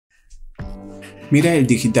Mira el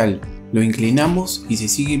digital, lo inclinamos y se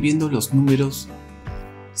sigue viendo los números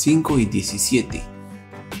 5 y 17.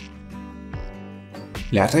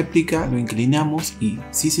 La réplica lo inclinamos y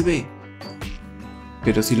sí se ve,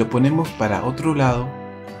 pero si lo ponemos para otro lado,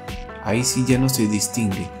 ahí sí ya no se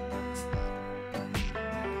distingue.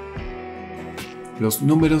 Los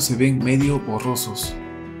números se ven medio borrosos.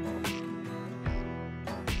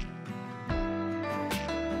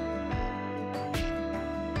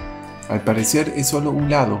 Al parecer es solo un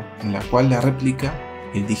lado, en la cual la réplica,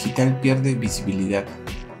 el digital pierde visibilidad.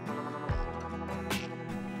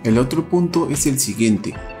 El otro punto es el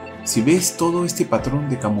siguiente. Si ves todo este patrón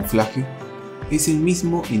de camuflaje, es el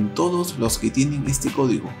mismo en todos los que tienen este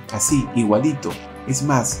código, así, igualito. Es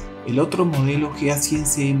más, el otro modelo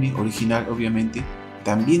GD120CM original obviamente,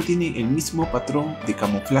 también tiene el mismo patrón de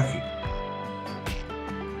camuflaje.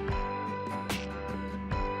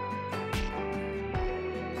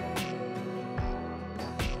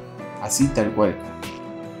 Así tal cual.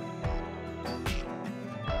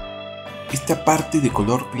 Esta parte de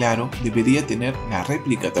color claro debería tener la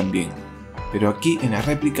réplica también, pero aquí en la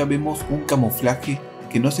réplica vemos un camuflaje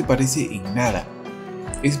que no se parece en nada,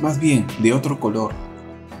 es más bien de otro color.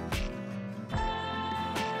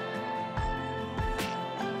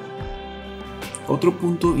 Otro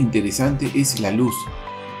punto interesante es la luz.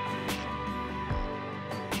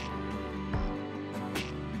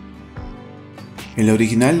 En el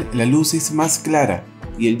original la luz es más clara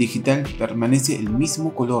y el digital permanece el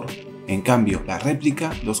mismo color. En cambio, la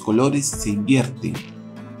réplica, los colores se invierten.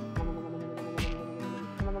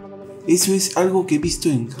 Eso es algo que he visto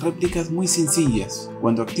en réplicas muy sencillas.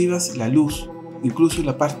 Cuando activas la luz, incluso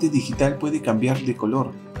la parte digital puede cambiar de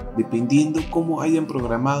color, dependiendo cómo hayan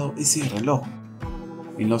programado ese reloj.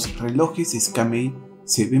 En los relojes SCAMUFLADO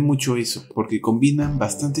se ve mucho eso, porque combinan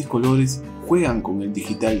bastantes colores, juegan con el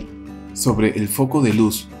digital. Sobre el foco de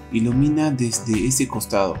luz, ilumina desde ese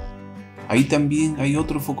costado. Ahí también hay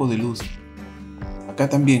otro foco de luz. Acá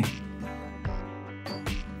también.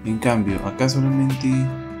 En cambio, acá solamente...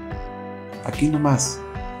 aquí nomás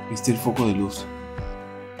está el foco de luz.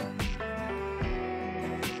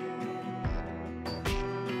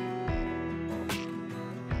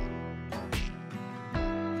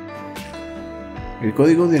 El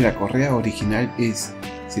código de la correa original es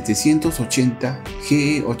 780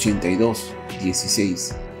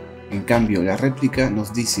 GD120CM. En cambio, la réplica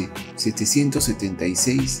nos dice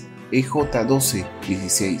 776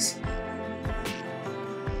 EJ1216.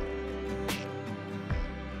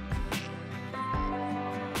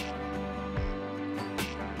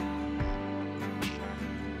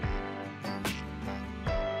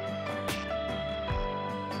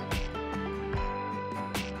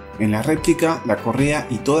 En la réplica, la correa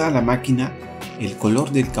y toda la máquina, el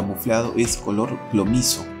color del camuflado es color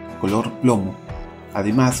plomizo, color plomo.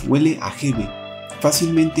 Además huele a jeve,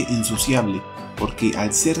 fácilmente ensuciable, porque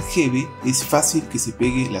al ser jeve es fácil que se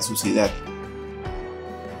pegue la suciedad.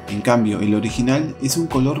 En cambio, el original es un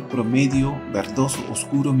color promedio verdoso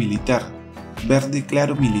oscuro militar, verde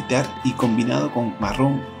claro militar y combinado con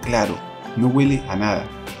marrón claro, no huele a nada.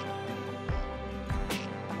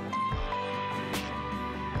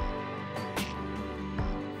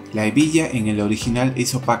 La hebilla en el original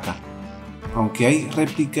es opaca, aunque hay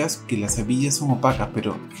réplicas que las hebillas son opacas,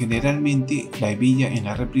 pero generalmente la hebilla en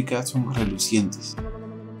la réplica son relucientes.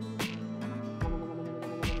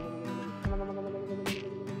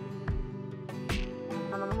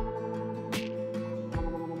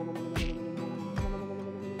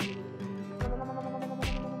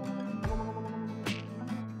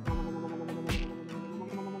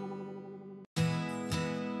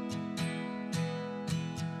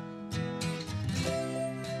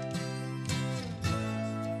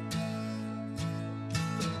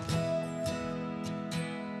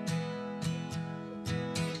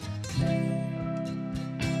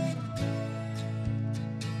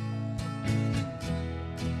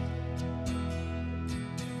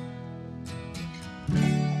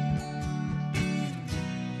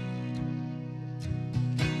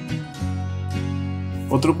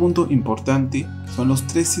 Otro punto importante son los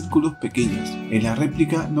tres círculos pequeños. En la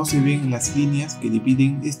réplica no se ven las líneas que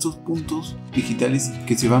dividen estos puntos digitales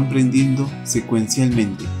que se van prendiendo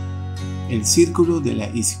secuencialmente. El círculo de la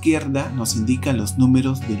izquierda nos indica los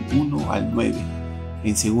números del 1 al 9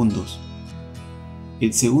 en segundos.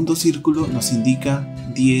 El segundo círculo nos indica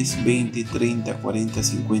 10, 20, 30, 40,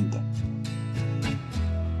 50.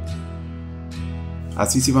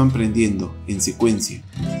 Así se van prendiendo en secuencia.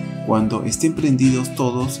 Cuando estén prendidos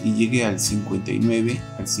todos y llegue al 59,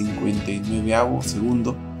 al 59avo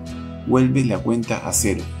segundo, vuelve la cuenta a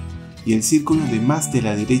cero. y el círculo de más de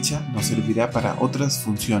la derecha nos servirá para otras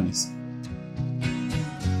funciones.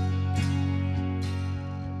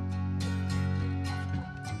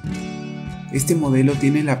 Este modelo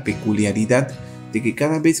tiene la peculiaridad de que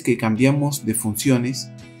cada vez que cambiamos de funciones,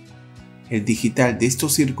 el digital de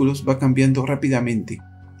estos círculos va cambiando rápidamente,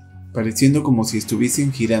 pareciendo como si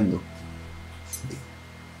estuviesen girando.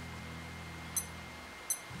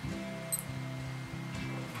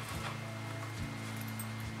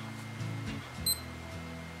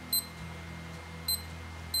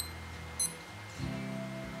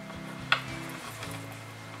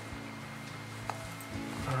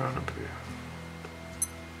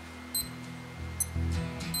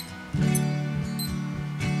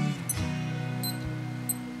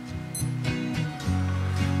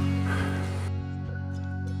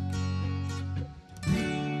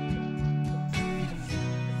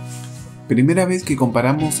 Primera vez que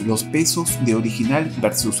comparamos los pesos de original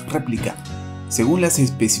versus réplica. Según las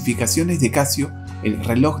especificaciones de Casio, el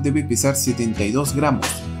reloj debe pesar 72 gramos.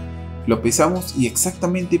 Lo pesamos y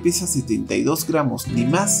exactamente pesa 72 gramos, ni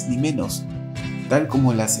más ni menos, tal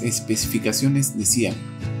como las especificaciones decían.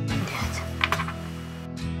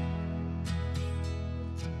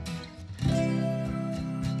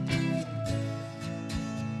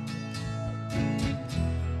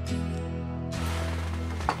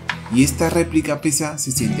 Y esta réplica pesa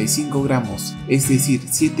 65 gramos, es decir,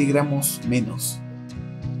 7 gramos menos.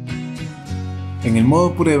 En el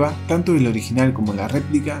modo prueba, tanto el original como la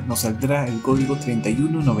réplica nos saldrá el código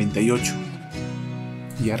 3198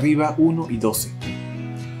 y arriba 1 y 12.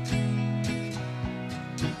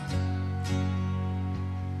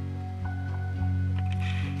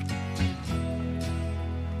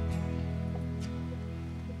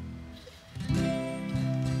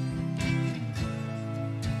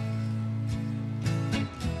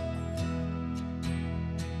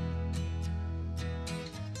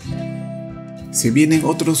 Se vienen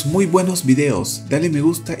otros muy buenos videos, dale me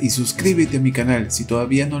gusta y suscríbete a mi canal si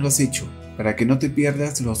todavía no lo has hecho, para que no te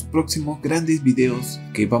pierdas los próximos grandes videos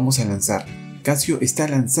que vamos a lanzar. Casio está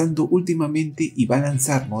lanzando últimamente y va a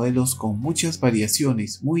lanzar modelos con muchas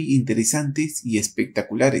variaciones muy interesantes y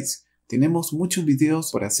espectaculares. Tenemos muchos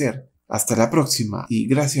videos por hacer. Hasta la próxima y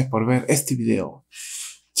gracias por ver este video.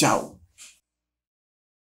 Chao.